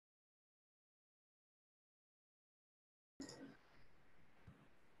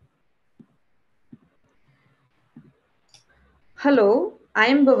Hello, I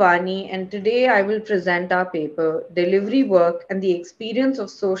am Bhavani, and today I will present our paper Delivery Work and the Experience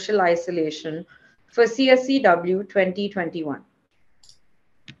of Social Isolation for CSCW 2021.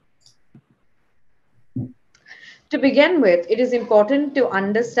 To begin with, it is important to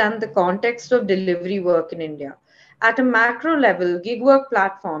understand the context of delivery work in India. At a macro level, gig work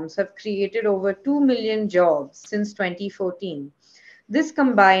platforms have created over 2 million jobs since 2014. This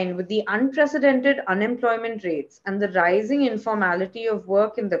combined with the unprecedented unemployment rates and the rising informality of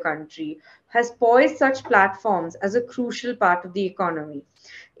work in the country has poised such platforms as a crucial part of the economy.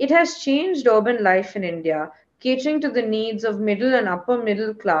 It has changed urban life in India, catering to the needs of middle and upper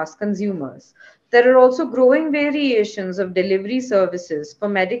middle class consumers. There are also growing variations of delivery services for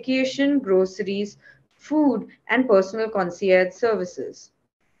medication, groceries, food, and personal concierge services.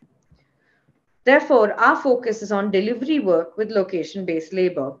 Therefore, our focus is on delivery work with location based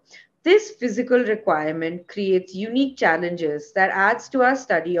labor. This physical requirement creates unique challenges that adds to our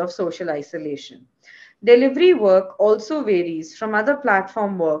study of social isolation. Delivery work also varies from other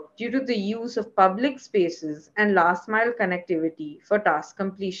platform work due to the use of public spaces and last mile connectivity for task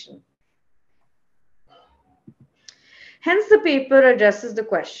completion. Hence, the paper addresses the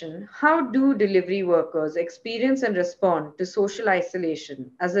question: how do delivery workers experience and respond to social isolation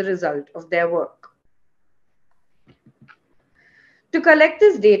as a result of their work? To collect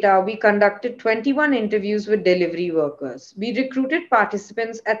this data, we conducted 21 interviews with delivery workers. We recruited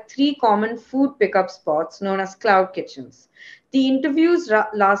participants at three common food pickup spots known as cloud kitchens. The interviews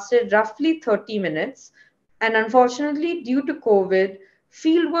lasted roughly 30 minutes, and unfortunately, due to COVID,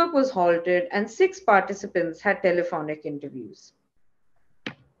 fieldwork was halted and six participants had telephonic interviews.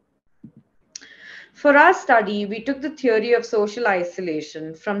 For our study, we took the theory of social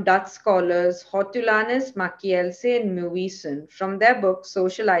isolation from Dutch scholars Hortulanis, Machielse, and Muysen from their book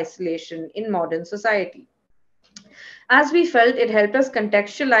Social Isolation in Modern Society. As we felt it helped us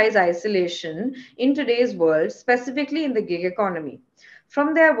contextualize isolation in today's world, specifically in the gig economy.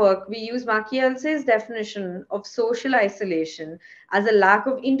 From their work, we use Machielse's definition of social isolation as a lack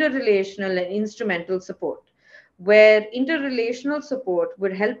of interrelational and instrumental support, where interrelational support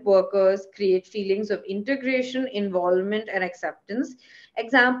would help workers create feelings of integration, involvement, and acceptance.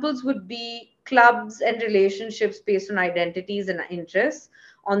 Examples would be clubs and relationships based on identities and interests.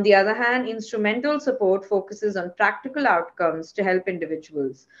 On the other hand, instrumental support focuses on practical outcomes to help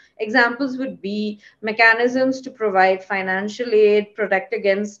individuals. Examples would be mechanisms to provide financial aid, protect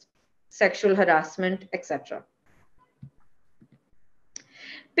against sexual harassment, etc.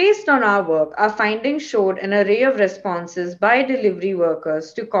 Based on our work, our findings showed an array of responses by delivery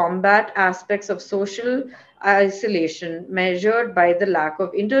workers to combat aspects of social isolation measured by the lack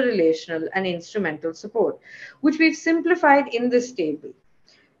of interrelational and instrumental support, which we've simplified in this table.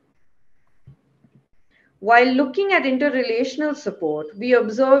 While looking at interrelational support, we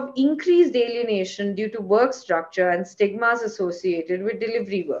observe increased alienation due to work structure and stigmas associated with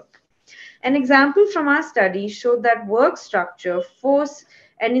delivery work. An example from our study showed that work structure force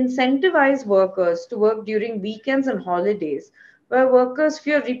and incentivize workers to work during weekends and holidays, where workers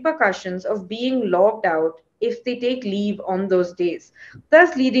fear repercussions of being logged out if they take leave on those days,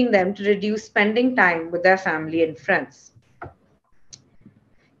 thus leading them to reduce spending time with their family and friends.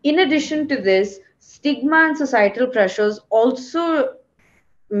 In addition to this, stigma and societal pressures also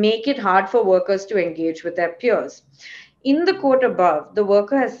make it hard for workers to engage with their peers. In the quote above, the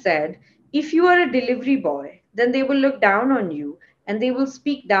worker has said, if you are a delivery boy, then they will look down on you and they will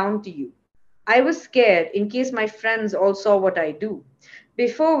speak down to you. I was scared in case my friends all saw what I do.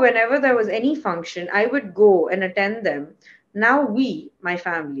 Before, whenever there was any function, I would go and attend them. Now we, my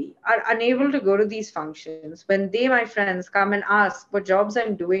family, are unable to go to these functions. When they, my friends, come and ask what jobs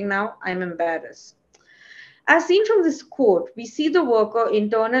I'm doing now, I'm embarrassed. As seen from this quote, we see the worker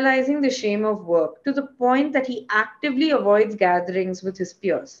internalizing the shame of work to the point that he actively avoids gatherings with his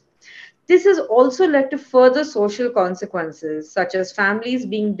peers. This has also led to further social consequences, such as families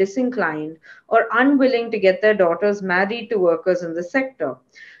being disinclined or unwilling to get their daughters married to workers in the sector.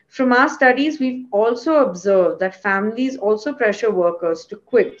 From our studies, we've also observed that families also pressure workers to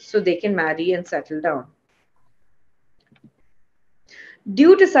quit so they can marry and settle down.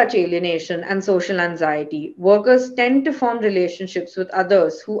 Due to such alienation and social anxiety, workers tend to form relationships with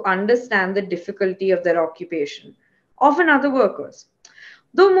others who understand the difficulty of their occupation, often other workers.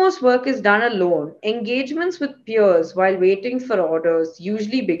 Though most work is done alone, engagements with peers while waiting for orders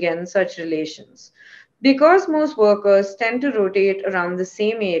usually begin such relations. Because most workers tend to rotate around the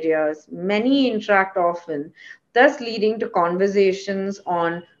same areas, many interact often, thus leading to conversations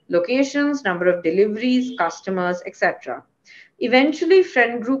on locations, number of deliveries, customers, etc. Eventually,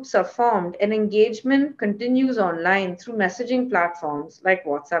 friend groups are formed and engagement continues online through messaging platforms like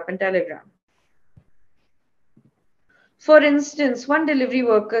WhatsApp and Telegram. For instance, one delivery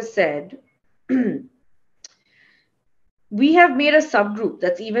worker said, we have made a subgroup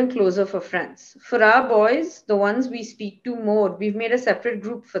that's even closer for friends. For our boys, the ones we speak to more, we've made a separate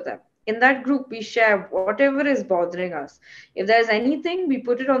group for them. In that group, we share whatever is bothering us. If there's anything, we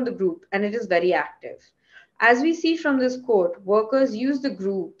put it on the group and it is very active. As we see from this quote, workers use the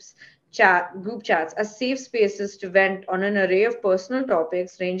group chats as safe spaces to vent on an array of personal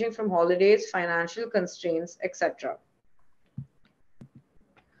topics ranging from holidays, financial constraints, etc.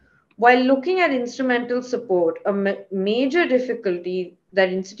 While looking at instrumental support, a major difficulty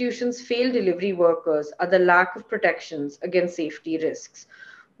that institutions fail delivery workers are the lack of protections against safety risks.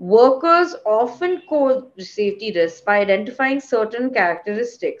 Workers often cause safety risks by identifying certain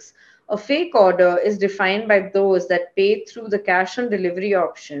characteristics. A fake order is defined by those that pay through the cash on delivery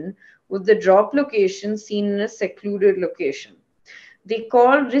option, with the drop location seen in a secluded location. They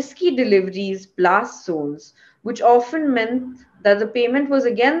called risky deliveries blast zones, which often meant that the payment was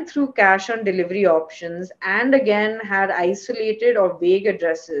again through cash on delivery options and again had isolated or vague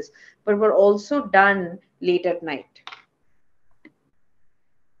addresses, but were also done late at night.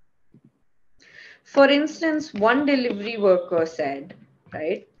 For instance, one delivery worker said,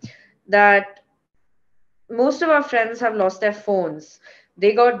 right, that most of our friends have lost their phones.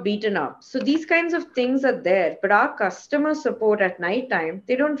 They got beaten up. So these kinds of things are there, but our customer support at night time,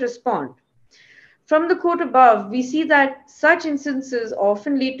 they don't respond. From the quote above, we see that such instances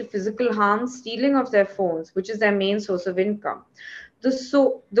often lead to physical harm, stealing of their phones, which is their main source of income.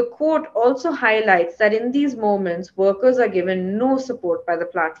 The quote also highlights that in these moments, workers are given no support by the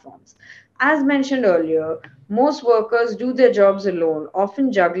platforms. As mentioned earlier, most workers do their jobs alone,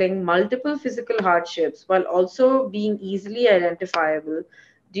 often juggling multiple physical hardships while also being easily identifiable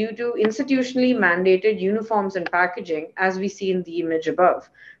due to institutionally mandated uniforms and packaging, as we see in the image above,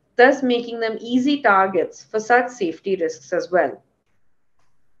 thus making them easy targets for such safety risks as well.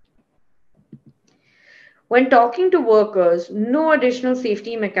 When talking to workers, no additional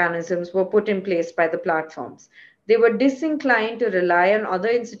safety mechanisms were put in place by the platforms. They were disinclined to rely on other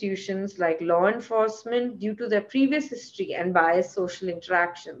institutions like law enforcement due to their previous history and biased social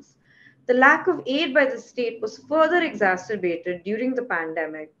interactions. The lack of aid by the state was further exacerbated during the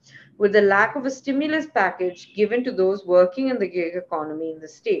pandemic, with the lack of a stimulus package given to those working in the gig economy in the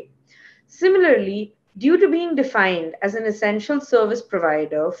state. Similarly, due to being defined as an essential service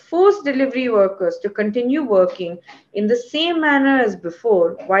provider, forced delivery workers to continue working in the same manner as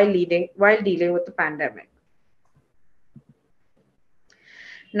before while dealing with the pandemic.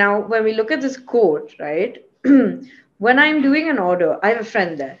 Now, when we look at this quote, right, when I'm doing an order, I have a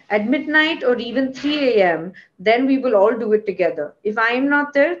friend there. At midnight or even 3 a.m., then we will all do it together. If I am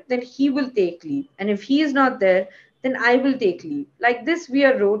not there, then he will take leave. And if he is not there, then I will take leave. Like this, we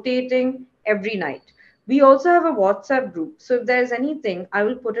are rotating every night. We also have a WhatsApp group. So if there's anything, I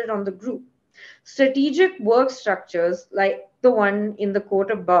will put it on the group. Strategic work structures, like the one in the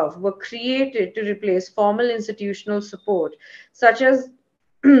quote above, were created to replace formal institutional support, such as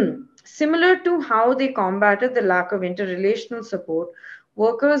similar to how they combated the lack of interrelational support,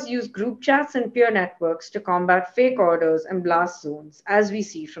 workers use group chats and peer networks to combat fake orders and blast zones, as we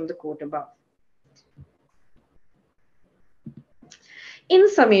see from the quote above. In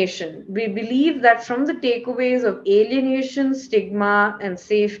summation, we believe that from the takeaways of alienation, stigma, and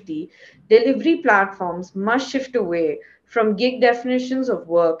safety, delivery platforms must shift away from gig definitions of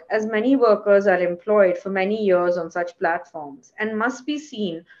work, as many workers are employed for many years on such platforms, and must be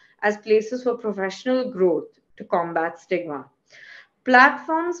seen as places for professional growth to combat stigma.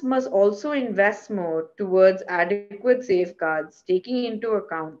 Platforms must also invest more towards adequate safeguards, taking into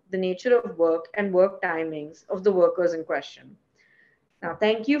account the nature of work and work timings of the workers in question. Now,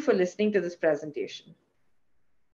 thank you for listening to this presentation.